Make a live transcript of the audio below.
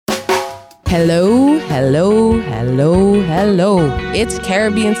Hello, hello, hello, hello. It's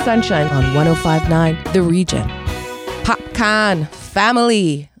Caribbean Sunshine on 105.9 The Region. Popcaan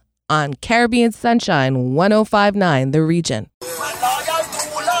family on Caribbean Sunshine 105.9 The Region.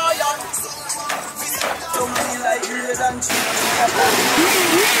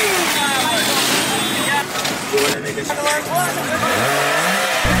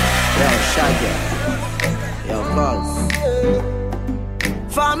 Yo, Shaggy. Yo, Buzz.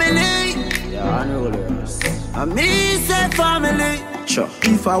 Family. Yo, unrollers. And me say family. Sure.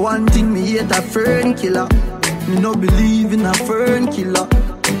 If I want thing, me hate a fern killer. Me no believe in a fern killer.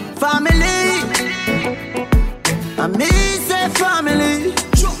 Family. And me say family.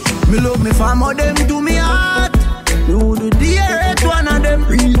 Sure. Me love me fam, them to me heart. Me would do the earth one of them.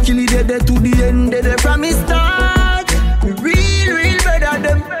 Real kill it dead to the end, dead from me start. Me real better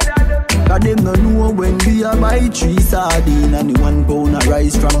them. Cause them no know when we a buy 3 sardines and the 1 pound of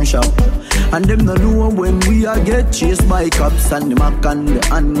rice from shop. And them no know when we a get chased by cops and the mac and the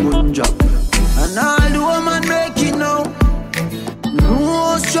handgun job. And all the woman make it now. Me know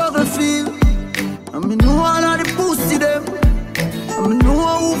how struggle feel. And me know all of the pussy them. And me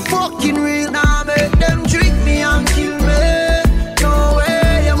know who fucking real. Now make them trick me and kill me. No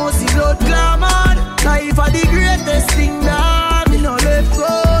way, you must see blood clamor. Life are the greatest thing that me no left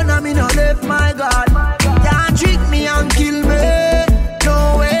go. Me no left my God. Can't trick me and kill me.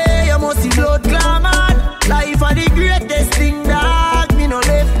 No way, you must see blood clamor. Life are the greatest thing that me no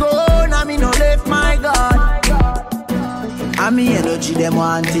left go. Now me no left my God. And me energy them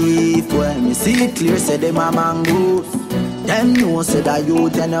want thief. When me see it clear, say them a mangoes. Them know say that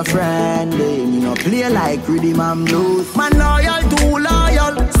youth and a friend. They me no play like rhythm and blues. Man loyal, too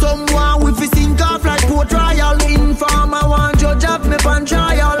loyal. Someone with his sink off like Port Royal. Informer want judge of me pan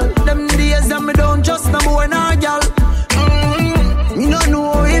trial. Them days that me don't just no boy nor girl. Me no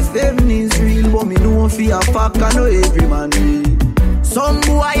know if heaven is real, but me know for a fact I know every man real. Some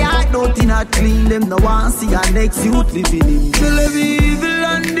boy heart nothing not clean. Them no want see a next youth living in. They live evil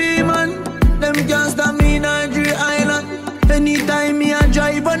and demon. Them can't stop me in Nigeria Island. Anytime me a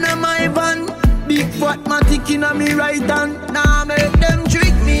drive on my van, big fat matic in a me right hand. Now make them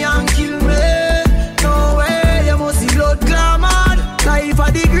trick me and kill me. No way, you must see blood clamor. Life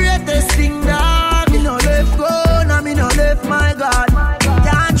are the greatest thing that me no left go. Now me no left my God.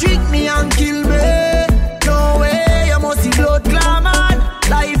 Can't trick me and kill me. No way, you must see blood clamor.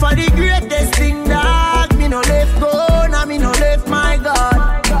 Life are the greatest thing that me no left go. Now me no left my God.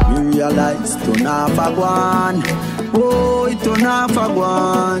 Me realize to not forget. Oh, it don't have a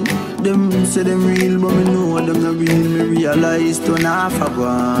one. Them say them real, but me know them not real. Me realize don't have a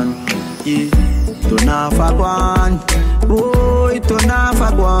one. Yeah, don't have a one. Oh, it don't have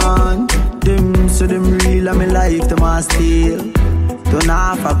a one. Them say them real, and me life them a steal. Don't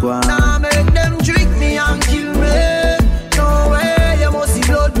have a one. Now make them trick me and kill me. No way, you must see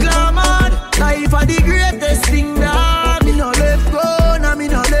blood clamor. Life are the greatest thing that me no left go. Now me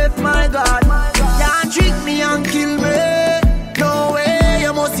no left my God. Can't trick me and kill me. No way,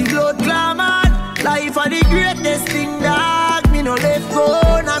 you must see blood clamor. Life are the greatest thing that me no left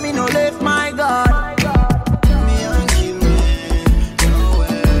go. Now me no left my God. Me and kill me. No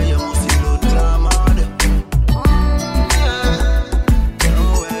way, you must see blood clamor. No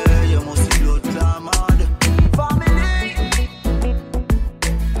way, you must see blood clamor. Family.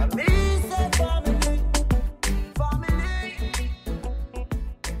 And me say family. Family.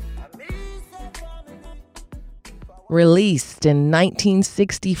 And me say family. Released in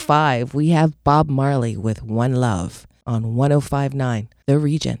 1965, we have Bob Marley with One Love on 105.9 The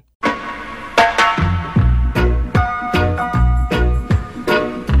Region.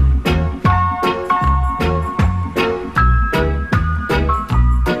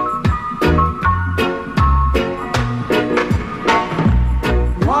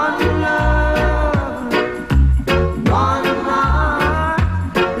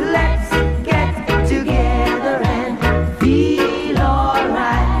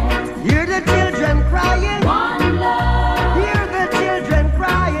 Hear the children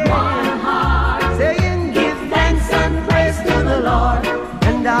crying.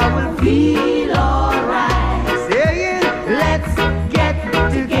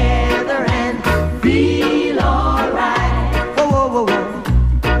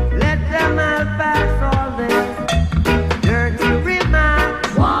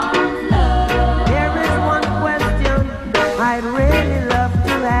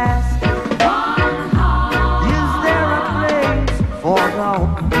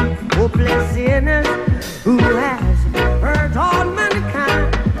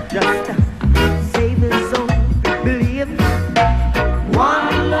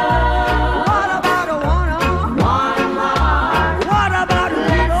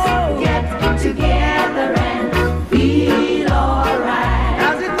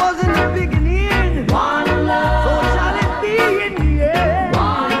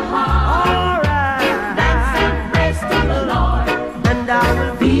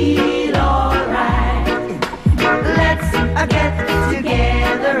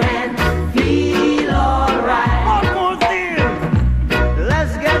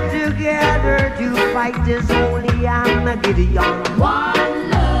 fight is holy and the Gideon.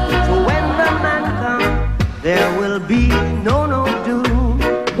 One love. So when the man comes, there will be no doom.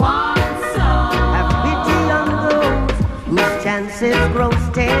 One song. Have pity on those whose chances grow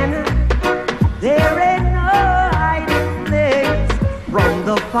thin. There ain't no hiding place from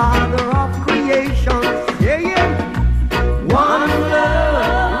the Father of creation. Yeah, yeah. One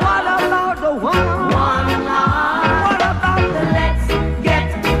love. What about the one? One love. What about the let's get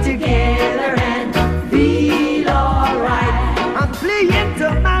together and feel alright? I'm pleading to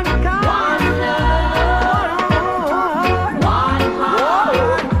mankind. One love. One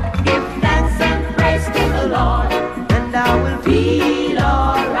heart. Give thanks and praise to the Lord, and I will feel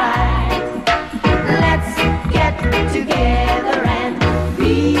alright. Let's get together and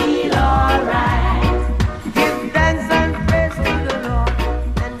feel alright. Give thanks and praise to the Lord,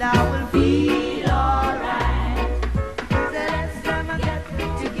 and I will feel alright. Let's get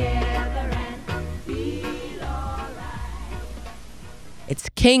together and feel alright. It's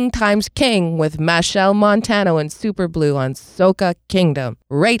King times King with Machel, Montano, and SuperBlue on Socca Kingdom.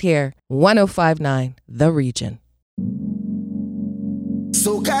 Right here, 105.9 The Region.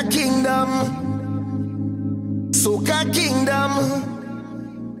 Socca Kingdom, Socca Kingdom,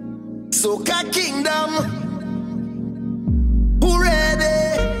 Socca Kingdom. Who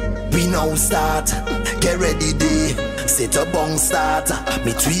ready? We now start. Get ready, day. Set a bong start.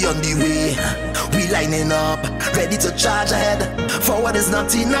 Me three on the way. We lining up, ready to charge ahead. Forward is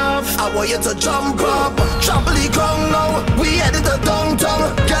not enough. I want you to jump up, trample the ground now. We headed to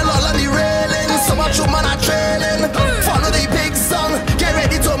downtown. Girl all on the railing. So much woman are trailing. Follow the big song. Get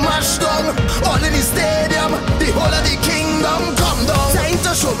ready to mash down. All in the stadium, the whole of the kingdom. Come down. Time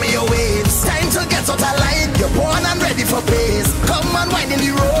to show me your waves. Time to get out of line. You're born and ready for pace. Come and wind in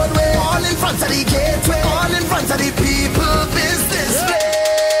the roadway. All in front of the gateway. All in front of the people business place.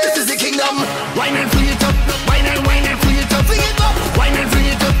 This is the kingdom. Wine and free it up. Wine and free it up. Free it up. Wine and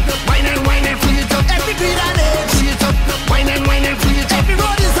free it up. Wine and free it up. Every beat and edge. Free it up. Wine and free it up. Every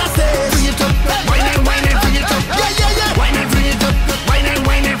road is a stage. Free it up. Wine and free it up. Yeah, yeah, yeah. Wine and free it up. Wine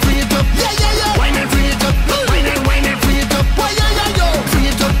and free it up. Yeah, yeah, yeah. Wine and free it up. Wine and free it up. Why, yeah, yeah, yo. Free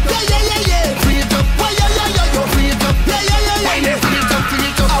it up. Yeah, yeah, yeah, yeah. Free it up. Why, yeah, yeah, yeah, yo. Free it up. Yeah, yeah, yeah, yeah. Wine and free it up. Free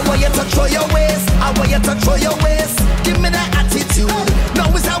it up. I want you to throw your waist. I want you to throw your waist. Give me that attitude. Now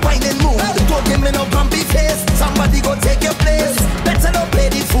it's a whining mood. Don't give me no grumpy face. Somebody go take your place. Better don't play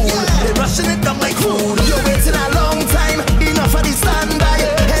the fool. They're rushing it down like food. You're waiting a long time. Enough of the standby.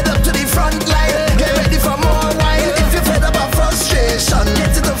 Head up to the front line. Get ready for more wine. If you're fed up of frustration,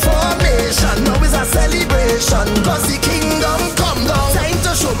 get to the formation. Now it's a celebration. Cause the kingdom come down. Time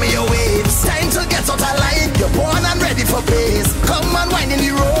to show me your waves. Time to get out of line. You're born and ready for pace. Come and wind in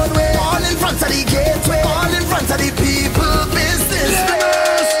the roadway. All in front of the gateway. All in front of the people business.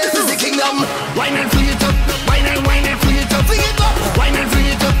 This is the kingdom. Wine and free it up. Wine and free it up. Free it up. Wine and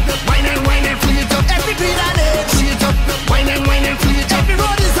free it up. Wine and free it up. Every beat and edge. Free it up. Wine and free it up. Every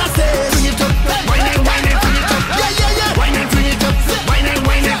road is a stage. Free it up. Wine and free it up. Yeah, yeah, yeah. Wine and free it up. Wine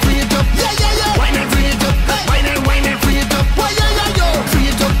and free it up. Yeah, yeah, yeah. Wine and free it up. Wine and free it up. Why, yeah, yeah, yo. Free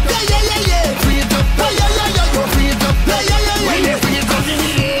it up. Yeah, yeah, yeah, yeah. Free it up. Why, yeah, yeah, yeah, yo. Free it up. Yeah, yeah, yeah, yeah. Wine and free it up.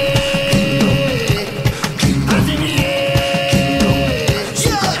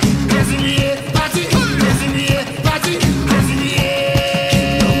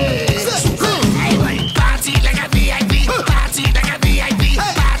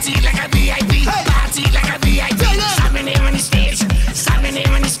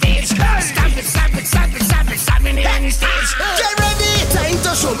 Get ready! Time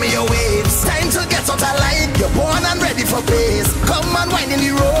to show me your waves. Time to get out of line. You're born and ready for pace. Come and wind in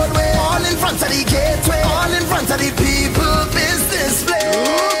the roadway. All in front of the gateway. All in front of the people business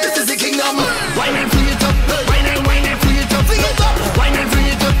place. This is the kingdom. Wine and free it up. Wine and free it up. Free it up. Wine and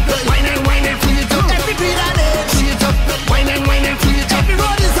free it up. Wine and free it up. Every beat and edge. Free it up. Wine and free it up. Every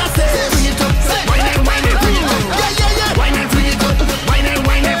road is a stage. Free it up. Wine and free it up. Yeah, yeah, yeah. Wine and free it up. Wine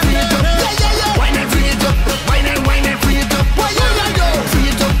and free it up. Yeah, yeah, yeah. Wine and free it up. Wine and free it up. Why, yeah, yeah, yo. Free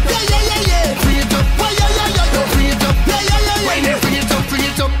it up. Yeah, yeah, yeah, yeah. Free it up. Why, yeah, yeah, yeah, yo. Free it up. Yeah, yeah, yeah, yeah. Wine and free it up. Free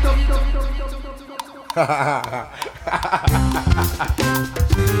it up.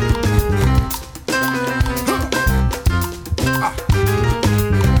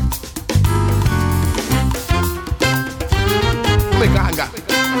 Nganga.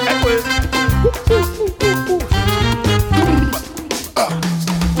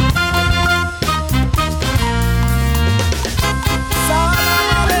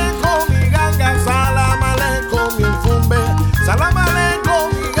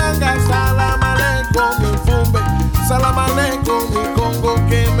 Salam aleikum, mi Congo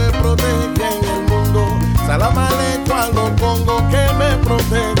que me protege en el mundo. Salam aleikum a los congos que me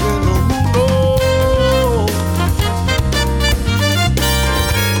protegen el mundo.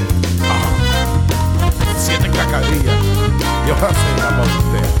 Siete cacarillas. Yo voy a hacer la voz de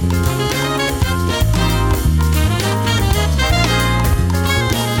usted.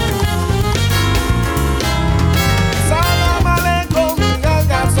 Salam aleikum, mi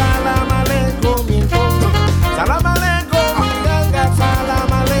Nganga. Salam aleikum, mi Congo. Salam aleikum, mi Nganga.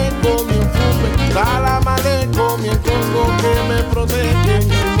 Salam aleikum, mi Fume. Salam aleikum, mi Congo que me protege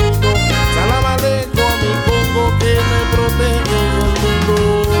en el mundo. Salam aleikum, mi Congo que me protege en el mundo.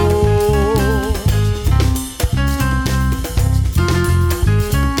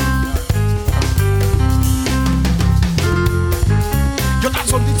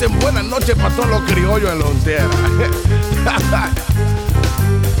 Dicen buenas noches para todos los criollos en la frontera.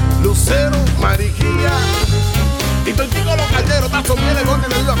 Lucero, mariquilla y todos los calderos, tazo miel, el orden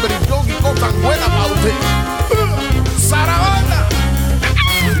de Dios, pericón y cosas buenas para usted. ¡Sarabanda!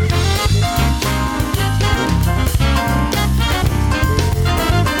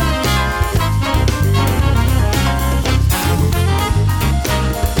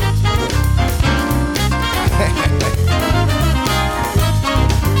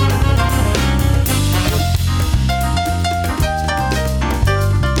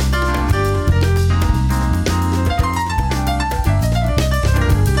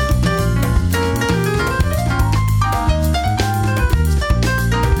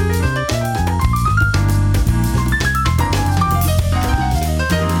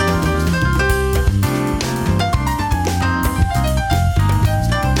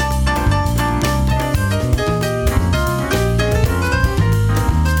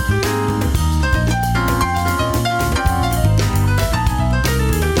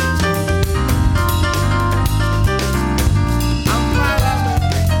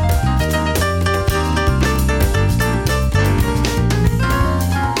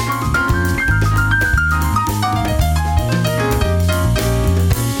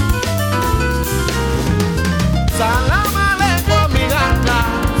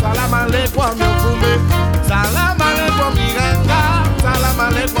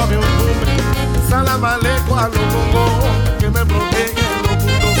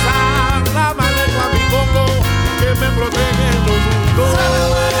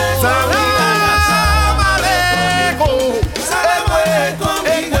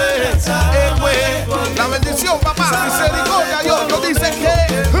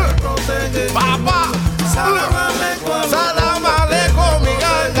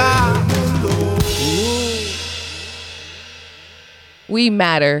 We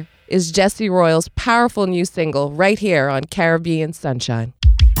Matter is Jesse Royal's powerful new single right here on Caribbean Sunshine.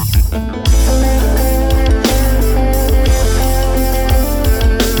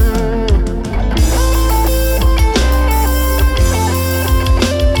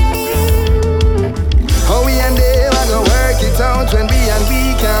 How we and they are gonna work it out when we and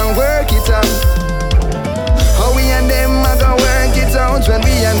we can work it out. How we and them are gonna work it out when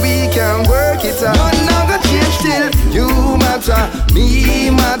we and we can work it out. One now gonna change till you matter, me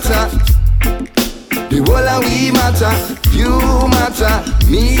matter. The whole of we matter, you matter,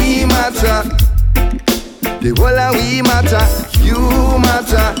 me matter. The whole of we matter, you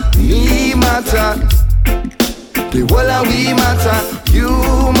matter, me matter. The whole of we matter, you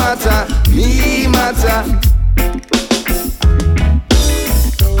matter, me matter.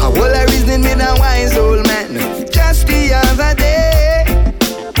 A whole of reasoning with a wise old man just the other day,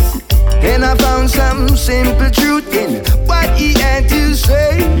 and I found some simple truth in what he had to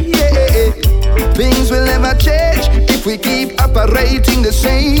say. Yeah. Things will never change if we keep operating the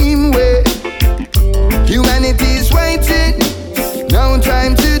same way. Humanity's waiting, no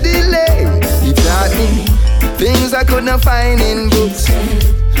time to delay. He taught me things I could not find in books.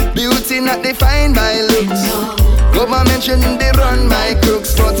 Beauty not defined by looks. Government shouldn't they run by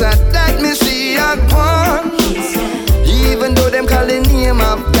crooks, but at that me see a one. Even though them call the name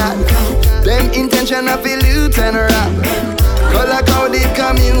of God, them intention of loot and rap. Color coded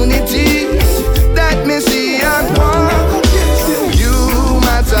communities, that me see a one. You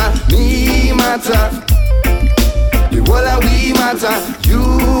matter, me matter. The whole of we matter,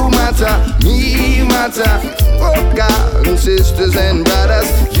 you matter, me matter. Oh God, sisters and brothers,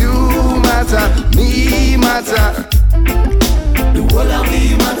 you matter, me matter. The whole of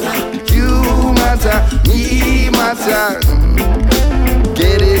we matter, you matter, me matter.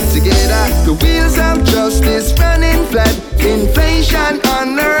 Get it together, the wheels of justice running flat, inflation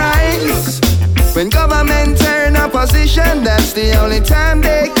on the rise. When government turn opposition, that's the only time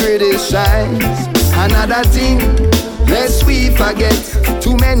they criticize. Another thing, lest we forget,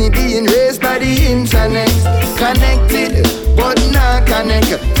 too many being raised by the internet. Connected, but not connect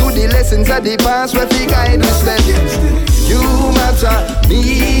to the lessons of the past where we guide the step. You matter,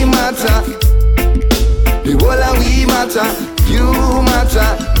 me matter, the whole of we matter. You matter,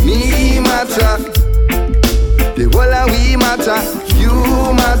 me matter, the whole of we matter. You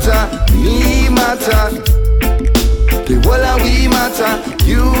matter, me matter, the whole of we matter.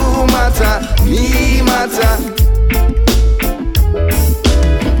 You matter, me matter.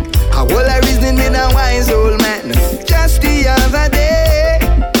 A whole of reasoning in a wise old man. Just the other day,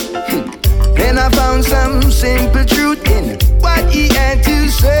 and I found some simple truth in what he had to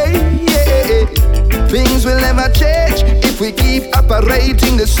say. Yeah. Things will never change if we keep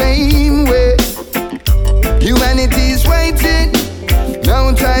operating the same way. Humanity's waiting,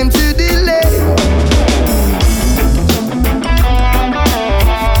 no time to delay.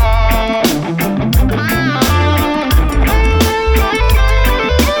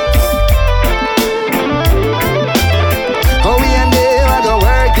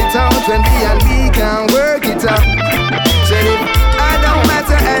 When we can work it out. Said if I don't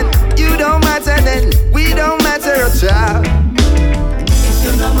matter and you don't matter, then we don't matter at all. If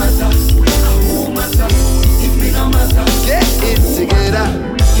you don't matter, who matter? If me no matter, get it together.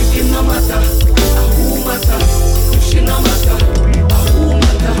 If you no matter, who matter? If she no matter, who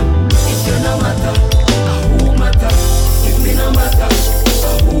matter? If you no matter, who matter? If me no matter,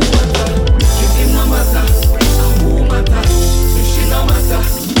 who matter? If you no matter, who matter? If she no matter.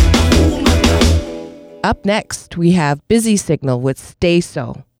 Up next, we have Busy Signal with Stay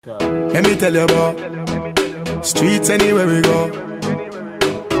So. Let me tell you about streets anywhere we go.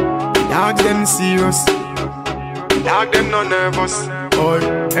 Dog them serious, dog them not nervous. Boy,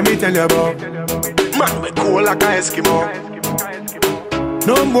 let me tell you about man we cool like a Eskimo.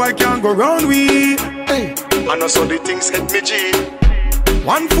 No boy can go round we. Hey, and also the things hit me G.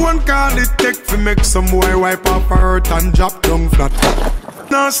 One phone call it take to make some boy wipe off her hurt and drop down flat.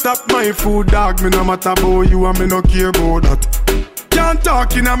 Now stop my food, dog. Me no matter about you and me no care about that. Can't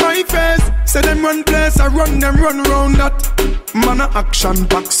talk in my face. Say them run place, I run them run round that. Man a action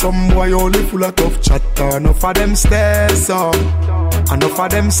pack, some boy only full of tough chatter. Enough of them stairs up, enough of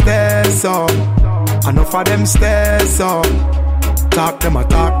them stairs up, enough of them stairs up. Talk them a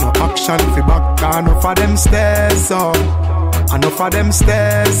talk, no action fi back. Enough of them stairs up, enough of them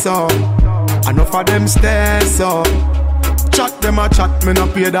stairs up, enough of them stairs up. Chat them a chat, me no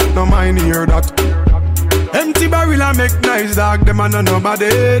pay that, no mind hear that. Empty barrel a make nice dog, them a no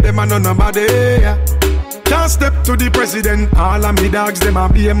nobody, them a no nobody, yeah. Can't step to the president, all of me dogs, them a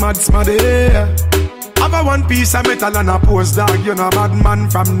be a mad smaddy, yeah. Have a one piece of metal and a post dog, you know bad man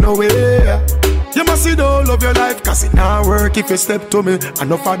from nowhere. You must see the whole of your life, cause it not work if you step to me.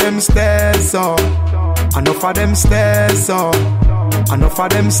 Enough of them stairs up, enough of them stairs up, enough of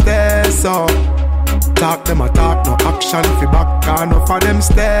them stairs up. Talk them a talk, no action fi back. Enough of them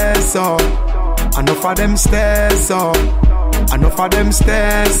stairs up, enough of them stairs up, enough of them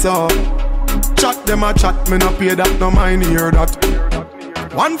stairs up. Chat them a chat, me no pay that, no mind hear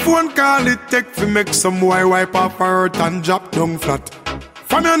that. One phone call it take fi make some boy wipe off her hurt and drop down flat.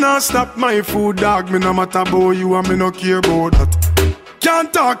 From you not stop my food, dog. Me no matter about you and me no care about that.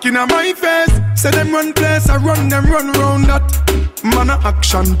 Can't talk in my face. Say them run place, I run them run round that. Man a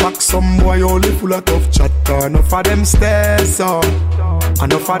action pack, some boy only full of tough chatter. Enough of them stairs up,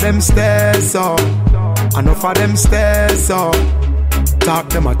 enough of them stairs up, enough of them stairs up. Talk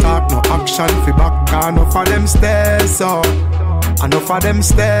them a talk, no action fi back. Enough of them stairs up, enough of them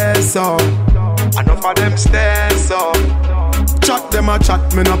stairs up, enough of them stairs up. Chat them a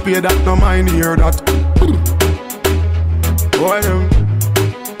chat, me no pay that, no mind hear that. Boy them,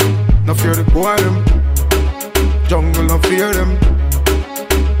 no fear the boy them. Jungle no fear them,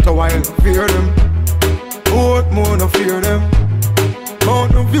 the wild no fear them. Oat moon no fear them,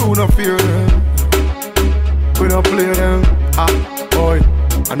 Mountain View no fear them. We no play them, boy.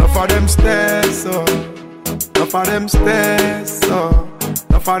 Enough of them stairs up, enough of them stairs up,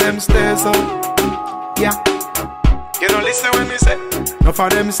 enough of them stairs up. Yeah. You don't listen when me say enough of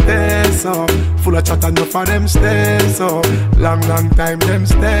them stairs up, full of chat, enough of them stairs up. Long time them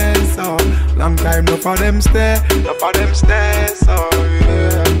stairs up, long time enough of them stairs, enough of them stairs up,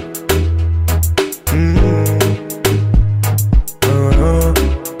 yeah.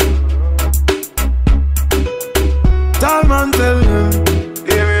 Tall man tell you,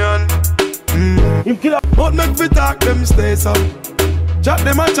 hear me on. But make we talk them stairs up, chat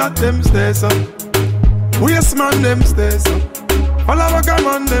them a chat them stairs up. Waste man them stays up, follow a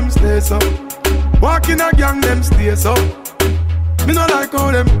man them stays up. Walk in a gang them stays up. Me no like how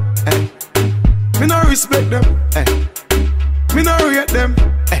them, me no respect them, me no rate them,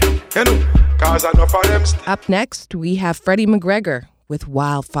 you know. Cause enough of them Up next, we have Freddie McGregor with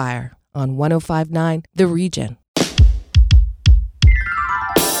Wildfire on 105.9 The Region.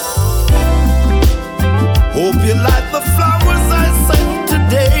 Hope you like the flowers I sent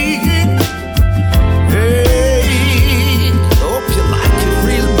today. Hey, hope you like it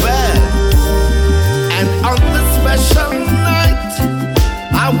real bad. And on this special night,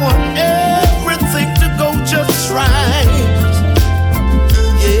 I want everything to go just right.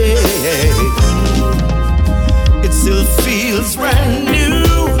 Yeah, it still feels brand new.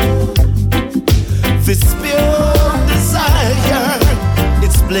 This pure desire,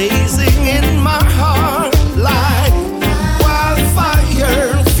 it's blazing in my heart like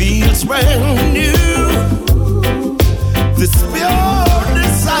wildfire. Feels brand new. This pure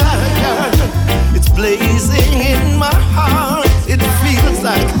desire, it's blazing in my heart. It feels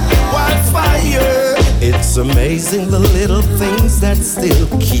like wildfire. It's amazing the little things that still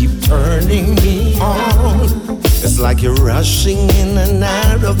keep turning me on. It's like you're rushing in and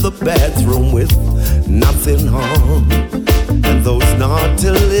out of the bathroom with nothing on. And those naughty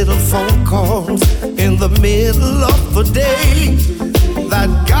little phone calls in the middle of the day that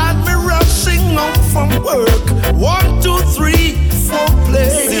got me rushing home from work. 1, 2, 3, 4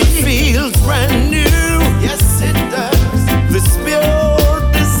 play. It feels brand new. Yes, it does. This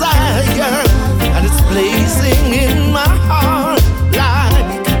pure desire, and it's blazing in my heart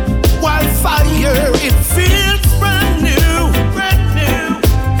like wildfire. It feels brand new, brand new.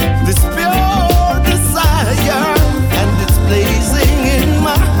 This pure desire, and it's blazing in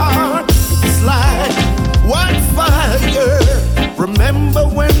my heart. It's like wildfire. Remember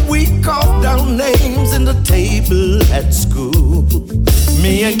when we called down names in the table at school?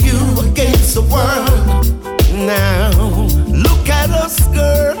 Me and you against the world. Now look at us,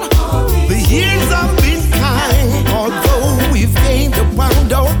 girl. The years have been kind, although we've gained a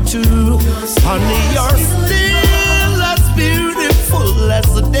pound or two. Honey, you're still as beautiful as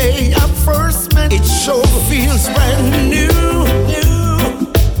the day I first met. It sure feels brand new.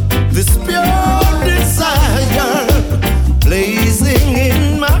 This pure desire blazing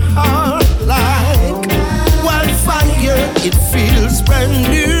in my heart like wildfire. It feels brand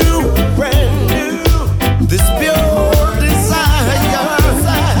new, brand new. This pure desire,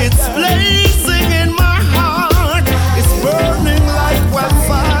 it's blazing in my heart. It's burning like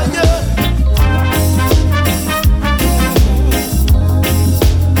wildfire.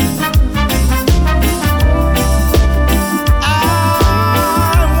 I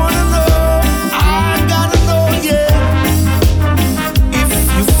wanna know, I gotta know, yeah, if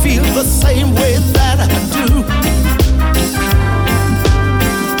you feel the same way that I do.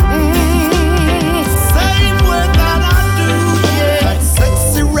 Same way that I do, yeah. That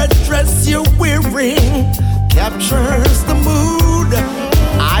sexy red dress you're wearing captures the mood.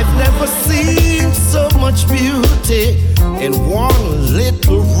 I've never seen so much beauty in one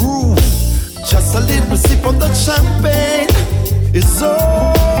little room. Just a little sip of the champagne is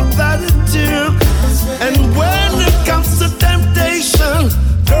all that it took. And when it comes to temptation,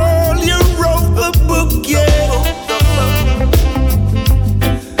 girl, you wrote the book, yeah.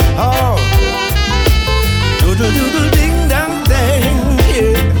 Oh, doodle doodle ding dang dang,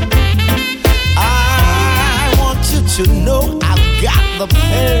 yeah. I want you to know I've got the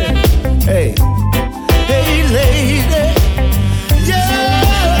pen. Hey, hey, lady, yeah,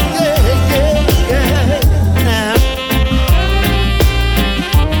 yeah, yeah, yeah. Now.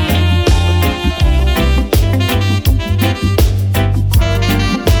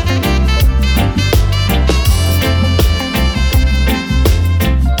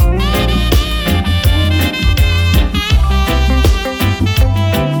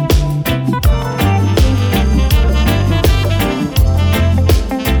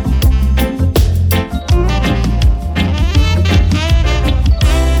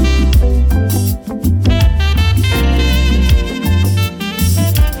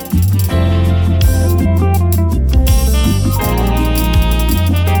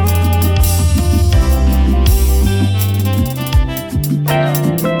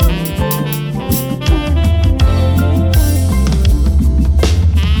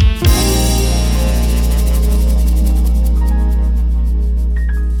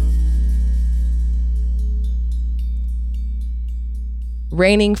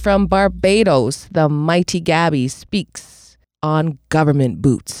 Reigning from Barbados, the mighty Gabby speaks on government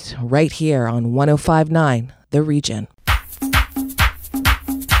boots right here on 105.9 The Region.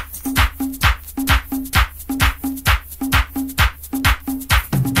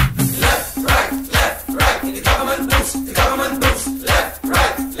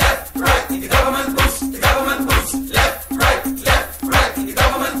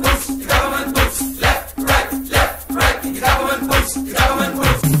 Government boots,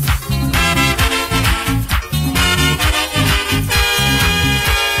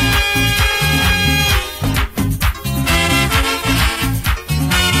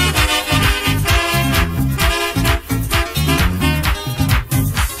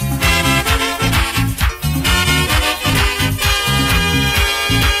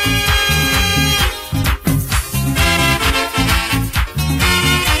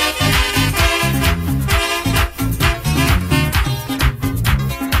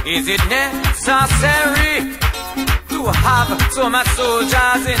 Is it necessary to have so much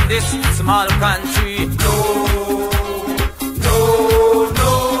soldiers in this small country? No, no,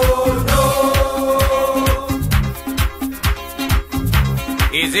 no, no.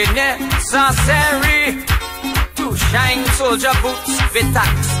 Is it necessary to shine soldier boots with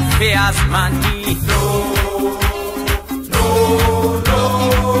taxpayers' money? No, no, no,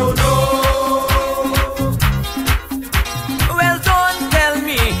 no. Well, don't tell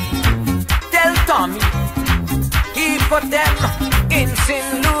me, tell Tommy. He put them in St.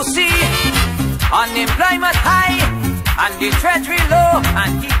 Lucie, unemployment high, and the treasury low,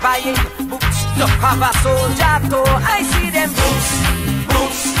 and he buying boots to cover soldier toe. I see them boots,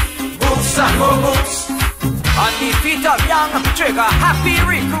 boots, boots and more boots, on the feet of young trigger happy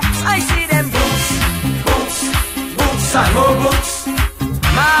recruits. I see them boots, boots, boots and more boots,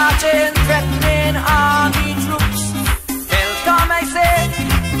 marching, threatening army troops. Tell Tom I say,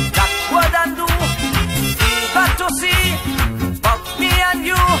 that wouldn't do. Got to see but me and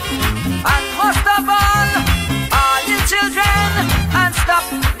you, and most of all the children, and stop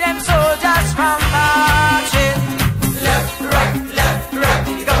them soldiers from marching. Left, right,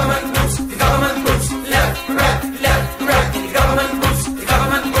 the government boots, the government boots. Left, right, the government boots, the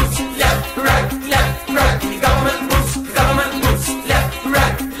government boots. Left, right, the government boots, the government boots. Left,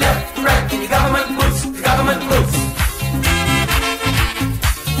 right, the government boots, the government boots.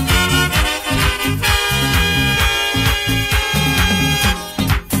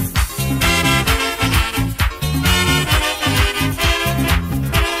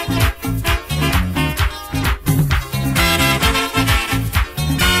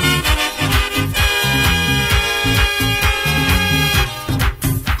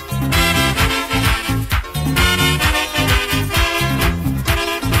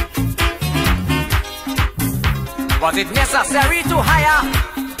 Was it necessary to hire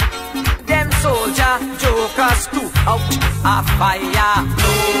them soldier jokers to out a fire?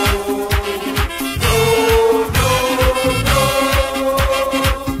 No, no, no, no.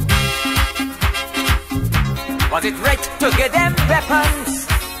 Was it right to give them weapons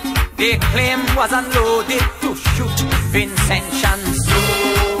they claim was unloaded to shoot Vincentians? No,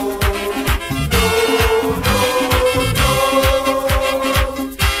 no, no, no.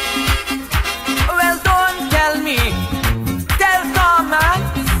 Well, don't tell me, tell Norman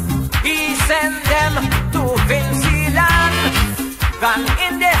he sent them to Vinceland, gun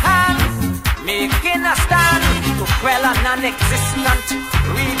in the hand, making a stand to quell a non-existent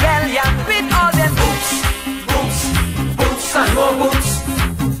rebellion with all them boots, boots, boots and more boots,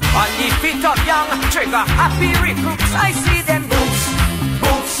 on the feet of young trigger happy recruits. I see them boots,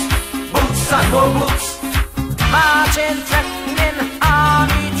 boots, boots and more boots, marching, threatening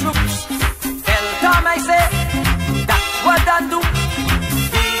army troops. Tell Tom I say, that what I do,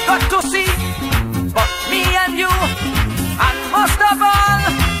 we got to see, but me and you, and most of all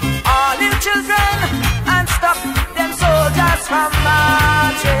the children, and stop them soldiers from